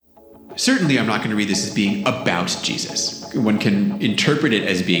Certainly, I'm not going to read this as being about Jesus. One can interpret it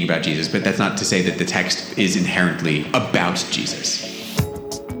as being about Jesus, but that's not to say that the text is inherently about Jesus.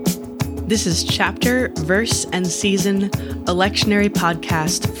 This is Chapter, Verse, and Season, a lectionary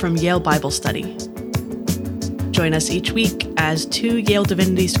podcast from Yale Bible Study. Join us each week as two Yale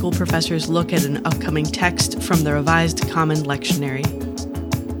Divinity School professors look at an upcoming text from the Revised Common Lectionary.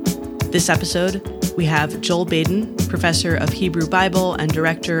 This episode, we have Joel Baden, professor of Hebrew Bible and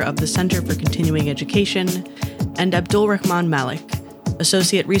director of the Center for Continuing Education, and Abdul Rahman Malik,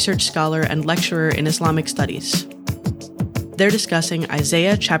 associate research scholar and lecturer in Islamic Studies. They're discussing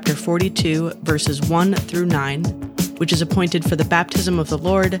Isaiah chapter 42, verses 1 through 9, which is appointed for the baptism of the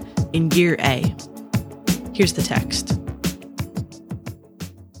Lord in year A. Here's the text.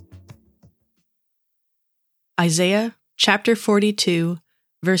 Isaiah chapter 42,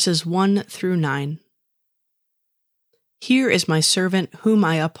 verses 1 through 9. Here is my servant whom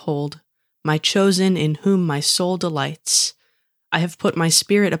I uphold, my chosen in whom my soul delights. I have put my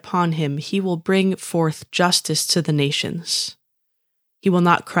spirit upon him. He will bring forth justice to the nations. He will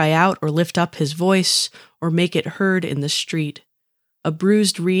not cry out or lift up his voice or make it heard in the street. A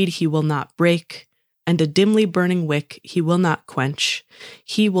bruised reed he will not break, and a dimly burning wick he will not quench.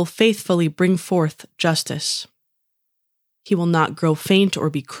 He will faithfully bring forth justice. He will not grow faint or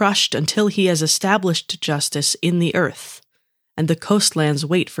be crushed until he has established justice in the earth, and the coastlands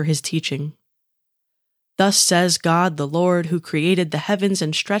wait for his teaching. Thus says God the Lord, who created the heavens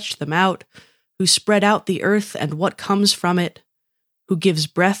and stretched them out, who spread out the earth and what comes from it, who gives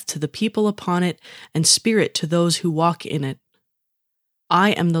breath to the people upon it and spirit to those who walk in it. I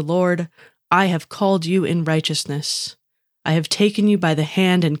am the Lord, I have called you in righteousness. I have taken you by the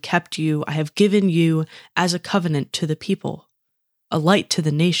hand and kept you. I have given you as a covenant to the people, a light to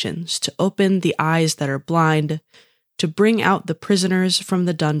the nations, to open the eyes that are blind, to bring out the prisoners from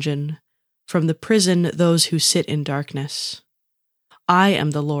the dungeon, from the prison those who sit in darkness. I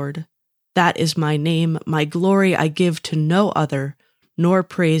am the Lord. That is my name. My glory I give to no other, nor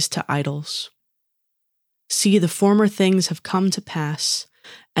praise to idols. See, the former things have come to pass,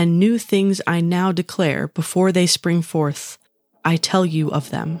 and new things I now declare before they spring forth. I tell you of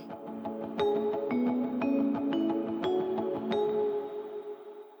them.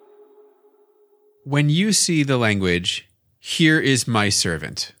 When you see the language, "Here is my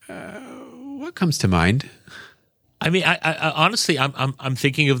servant," what comes to mind? I mean, I honestly, I'm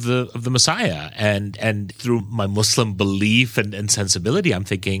thinking of the Messiah, and through my Muslim belief and sensibility, I'm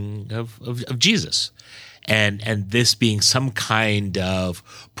thinking of Jesus. And this being some kind of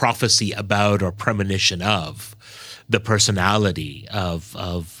prophecy about or premonition of the personality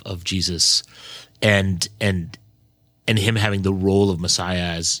of Jesus, and him having the role of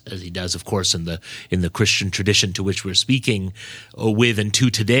Messiah as he does, of course, in the Christian tradition to which we're speaking with and to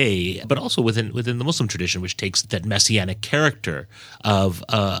today, but also within the Muslim tradition, which takes that messianic character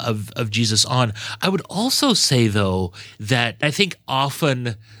of Jesus on. I would also say, though, that I think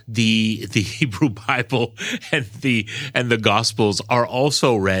often the Hebrew Bible and the Gospels are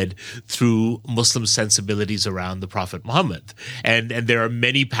also read through Muslim sensibilities around the Prophet Muhammad, and there are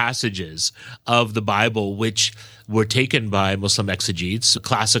many passages of the Bible which were taken by Muslim exegetes,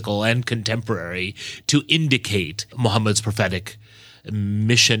 classical and contemporary, to indicate Muhammad's prophetic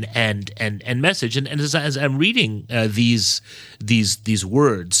mission and message. And as I'm reading these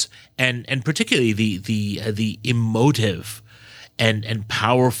words, and particularly the emotive and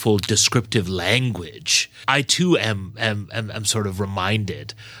powerful descriptive language, I too am sort of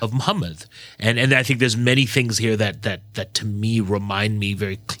reminded of Muhammad, and I think there's many things here that to me remind me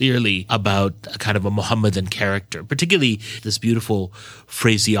very clearly about a kind of a Muhammadan character, particularly this beautiful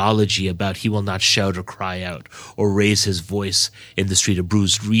phraseology about he will not shout or cry out or raise his voice in the street. A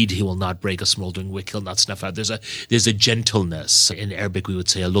bruised reed he will not break, a smoldering wick he'll not snuff out. There's a gentleness. In Arabic we would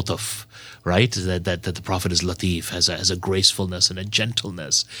say a lutf, right? That the Prophet is latif, has a gracefulness and a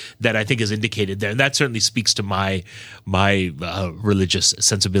gentleness that I think is indicated there, and that certainly speaks to my religious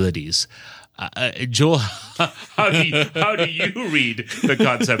sensibilities. Joel, how do you read the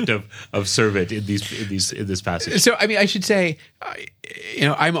concept of servant in this passage? So, I mean, I should say,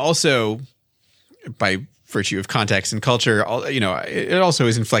 I'm also, by virtue of context and culture, it also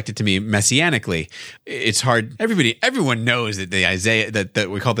is inflected to me messianically. It's hard. Everyone knows that the Isaiah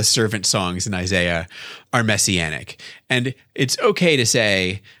that we call the servant songs in Isaiah are messianic, and it's okay to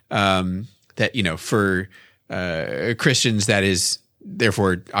say that for Christians that is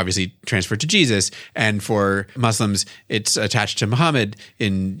therefore obviously transferred to Jesus, and for Muslims it's attached to Muhammad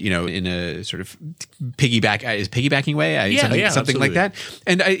in a sort of piggybacking way, something like that.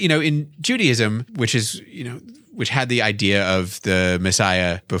 And in Judaism, which is which had the idea of the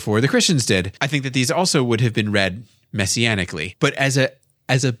Messiah before the Christians did, I think that these also would have been read messianically. But as a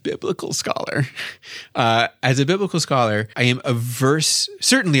biblical scholar, I am averse.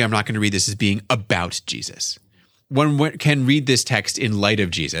 Certainly, I'm not going to read this as being about Jesus. One can read this text in light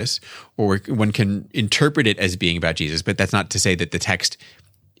of Jesus, or one can interpret it as being about Jesus, but that's not to say that the text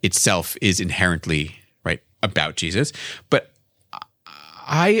itself is inherently right about Jesus. But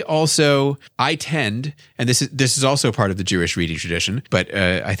I tend, and this is also part of the Jewish reading tradition, but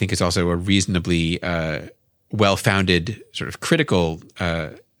I think it's also a reasonably well-founded sort of critical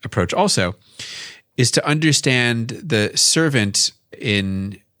approach also, is to understand the servant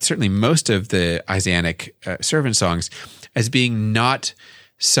in certainly most of the Isaianic servant songs as being not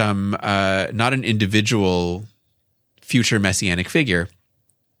an individual future messianic figure,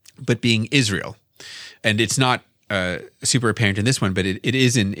 but being Israel. And it's not super apparent in this one, but it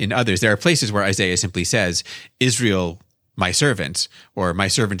is in others. There are places where Isaiah simply says, Israel, my servant, or my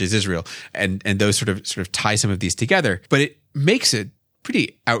servant is Israel. And those sort of tie some of these together. But it makes a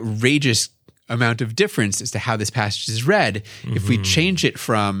pretty outrageous amount of difference as to how this passage is read if we change it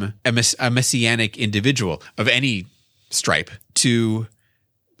from a messianic individual of any stripe to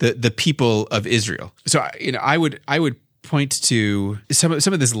the people of Israel. So I would point to some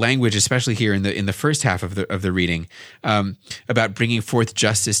of this language, especially here in the first half of the reading, about bringing forth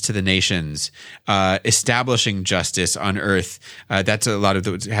justice to the nations, establishing justice on earth. That's a lot of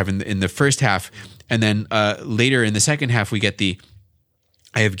what we have in the first half, and then later in the second half we get the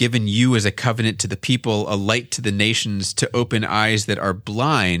I have given you as a covenant to the people, a light to the nations, to open eyes that are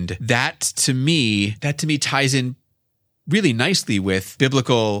blind. That to me ties in really nicely with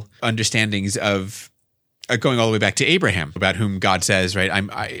biblical understandings of going all the way back to Abraham, about whom God says, right,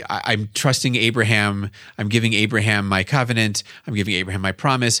 I'm trusting Abraham. I'm giving Abraham my covenant. I'm giving Abraham my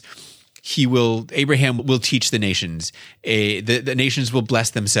promise. Abraham will teach the nations. The nations will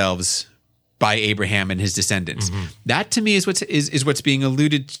bless themselves by Abraham and his descendants. Mm-hmm. That to me is what's being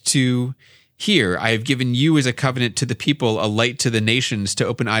alluded to here. I have given you as a covenant to the people, a light to the nations, to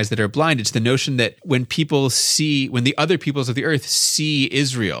open eyes that are blind. It's the notion that when the other peoples of the earth see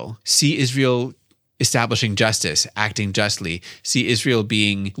Israel establishing justice, acting justly, see Israel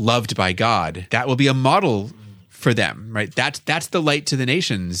being loved by God, that will be a model for them, right? That's the light to the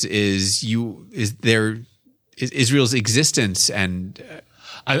nations, is Israel's existence. And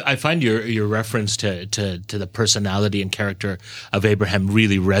I find your reference to the personality and character of Abraham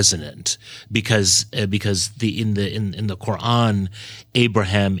really resonant, because in the Quran,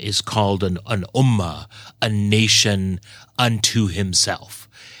 Abraham is called an ummah, a nation unto himself.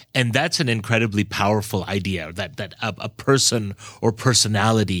 And that's an incredibly powerful idea, that a person or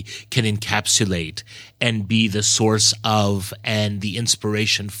personality can encapsulate and be the source of and the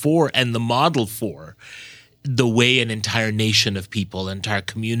inspiration for and the model for the way an entire nation of people, an entire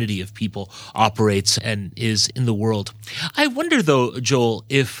community of people operates and is in the world. I wonder, though, Joel,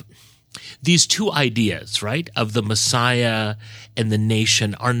 if these two ideas, right, of the Messiah and the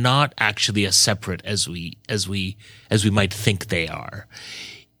nation are not actually as separate as we might think they are.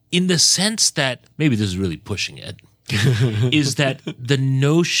 In the sense that, maybe this is really pushing it, is that the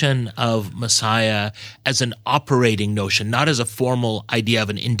notion of Messiah as an operating notion, not as a formal idea of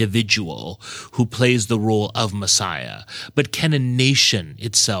an individual who plays the role of Messiah, but can a nation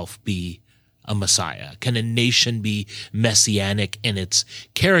itself be a Messiah? Can a nation be messianic in its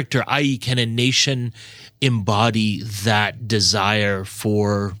character, i.e., can a nation embody that desire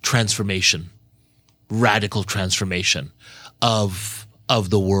for transformation, radical transformation of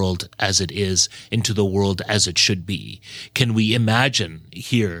the world as it is into the world as it should be? Can we imagine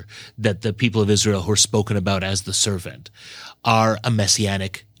here that the people of Israel who are spoken about as the servant are a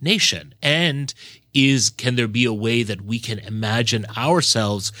messianic nation? And can there be a way that we can imagine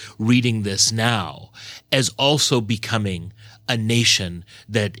ourselves reading this now as also becoming a nation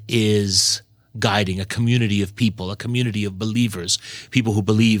that is guiding a community of people, a community of believers, people who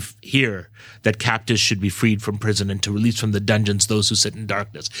believe here that captives should be freed from prison and to release from the dungeons those who sit in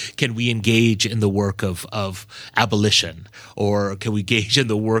darkness? Can we engage in the work of abolition, or can we engage in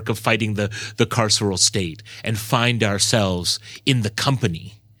the work of fighting the carceral state and find ourselves in the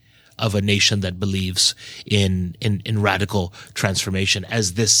company of a nation that believes in radical transformation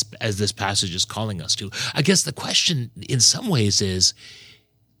as this passage is calling us to? I guess the question in some ways is,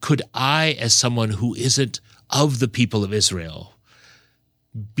 could I, as someone who isn't of the people of Israel,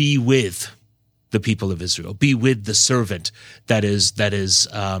 be with the people of Israel, be with the servant that is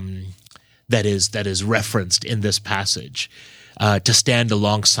referenced in this passage? to stand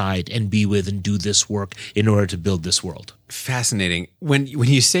alongside and be with and do this work in order to build this world. Fascinating. When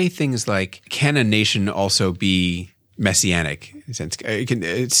you say things like, can a nation also be messianic, in a sense, it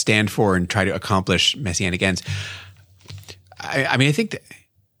can stand for and try to accomplish messianic ends? I mean, I think that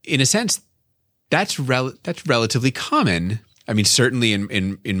in a sense, that's relatively common. I mean, certainly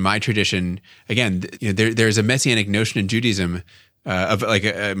in my tradition, again, there's a messianic notion in Judaism of like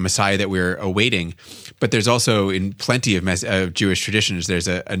a Messiah that we're awaiting, but there's also in plenty of Jewish traditions, there's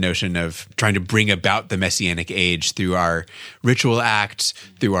a notion of trying to bring about the messianic age through our ritual acts,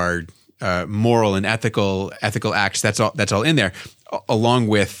 through our moral and ethical acts. That's all in there, along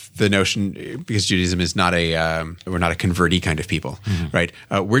with the notion, because Judaism is not we're not a converty kind of people, right?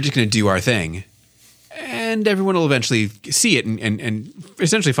 We're just going to do our thing, and everyone will eventually see it, and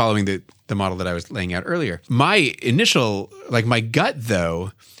essentially following the model that I was laying out earlier. My initial, my gut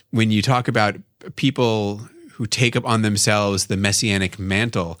though, when you talk about people who take up on themselves the messianic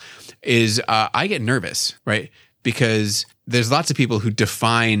mantle, is I get nervous, right? Because there's lots of people who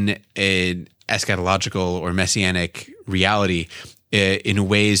define an eschatological or messianic reality in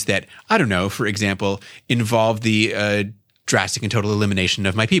ways that, I don't know, for example, involve the drastic and total elimination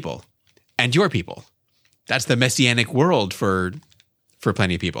of my people and your people. That's the messianic world for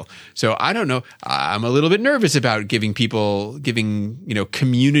plenty of people. So I don't know. I'm a little bit nervous about giving communities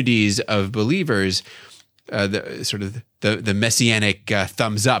of believers the messianic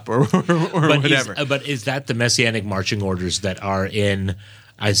thumbs up or whatever. But is that the messianic marching orders that are in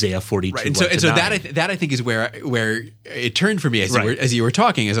Isaiah 42? Right. And so that I think is where it turned for me as you were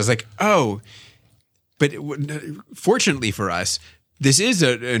talking. As I was like, oh, but fortunately for us, this is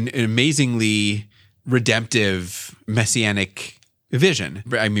an amazingly redemptive messianic vision.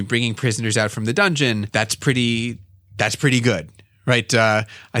 I mean, bringing prisoners out from the dungeon, that's pretty good. Right. I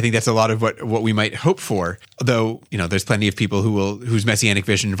think that's a lot of what we might hope for. Though, there's plenty of people whose messianic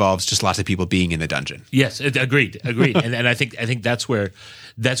vision involves just lots of people being in the dungeon. Yes, agreed. and I think that's where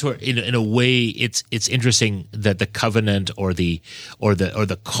in a way it's interesting that the covenant or the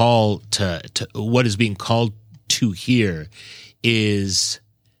call to what is being called to here is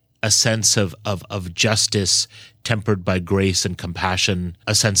a sense of justice tempered by grace and compassion,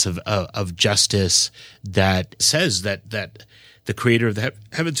 a sense of justice that says that the creator of the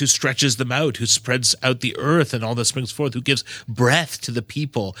heavens, who stretches them out, who spreads out the earth and all that springs forth, who gives breath to the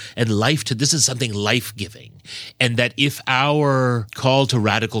people and life to, this is something life-giving. And that if our call to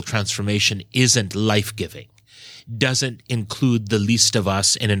radical transformation isn't life-giving, doesn't include the least of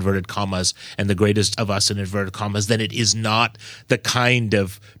us in inverted commas and the greatest of us in inverted commas, then it is not the kind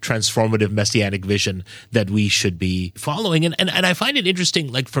of transformative messianic vision that we should be following. And I find it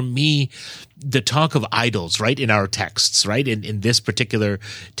interesting, like for me, the talk of idols, right, in our texts, right, in this particular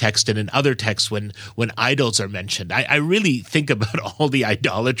text and in other texts, when idols are mentioned, I really think about all the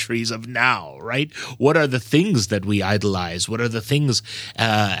idolatries of now, right? What are the things that we idolize? What are the things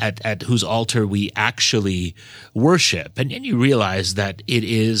at whose altar we actually worship? And you realize that it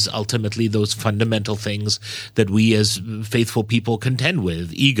is ultimately those fundamental things that we as faithful people contend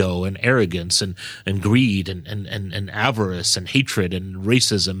with: ego and arrogance and greed and avarice and hatred and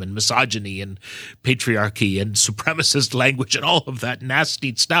racism and misogyny and patriarchy and supremacist language and all of that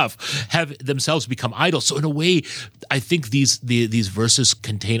nasty stuff have themselves become idols. So in a way, I think these verses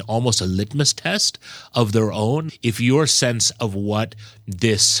contain almost a litmus test of their own. If your sense of what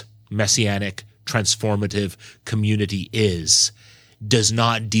this messianic transformative community does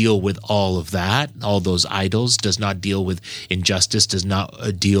not deal with all of that, all those idols, does not deal with injustice, does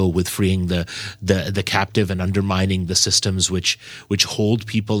not deal with freeing the captive and undermining the systems which hold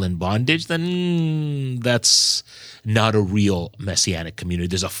people in bondage, then that's not a real messianic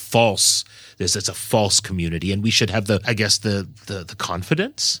community. It's a false community, and we should have the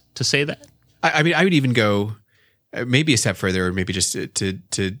confidence to say that. I mean, I would even go maybe a step further, or maybe just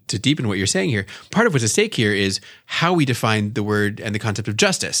to deepen what you're saying here. Part of what's at stake here is how we define the word and the concept of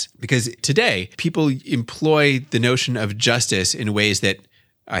justice. Because today, people employ the notion of justice in ways that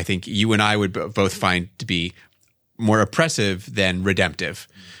I think you and I would both find to be more oppressive than redemptive.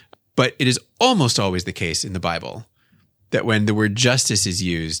 But it is almost always the case in the Bible that when the word justice is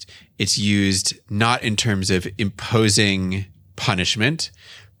used, it's used not in terms of imposing punishment,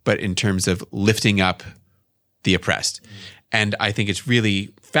 but in terms of lifting up the oppressed. And I think it's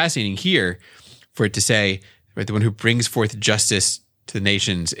really fascinating here for it to say, right, the one who brings forth justice to the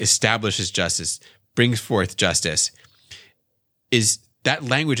nations, establishes justice, brings forth justice, is that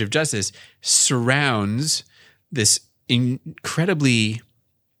language of justice surrounds this incredibly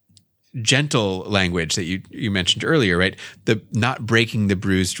gentle language that you mentioned earlier, right? The not breaking the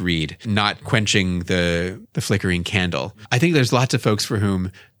bruised reed, not quenching the flickering candle. I think there's lots of folks for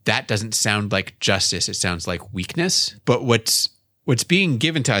whom that doesn't sound like justice. It sounds like weakness. But what's being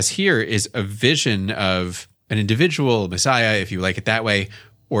given to us here is a vision of an individual Messiah, if you like it that way,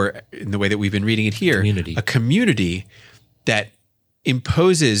 or in the way that we've been reading it here, a community that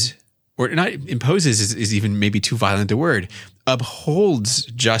imposes, or not imposes is even maybe too violent a word, upholds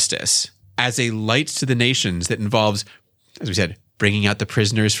justice as a light to the nations that involves, as we said, bringing out the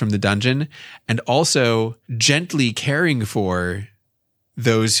prisoners from the dungeon and also gently caring for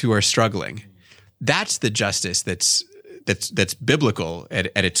those who are struggling. That's the justice that's biblical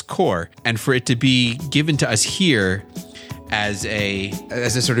at its core. And for it to be given to us here as a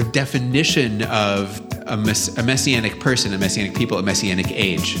sort of definition of a messianic person, a messianic people, a messianic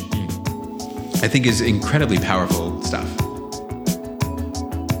age, I think is incredibly powerful stuff.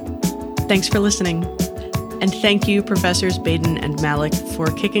 Thanks for listening. And thank you, Professors Baden and Malik, for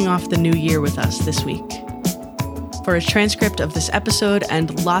kicking off the new year with us this week. For a transcript of this episode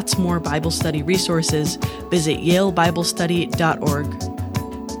and lots more Bible study resources, visit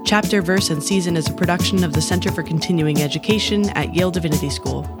yalebiblestudy.org. Chapter, Verse, and Season is a production of the Center for Continuing Education at Yale Divinity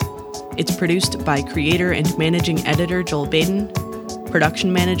School. It's produced by creator and managing editor Joel Baden,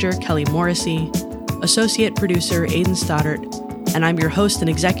 production manager Kelly Morrissey, associate producer Aidan Stoddart, and I'm your host and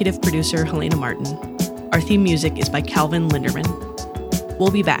executive producer Helena Martin. Our theme music is by Calvin Linderman. We'll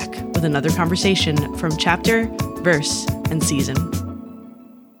be back with another conversation from Chapter, Verse, and Season.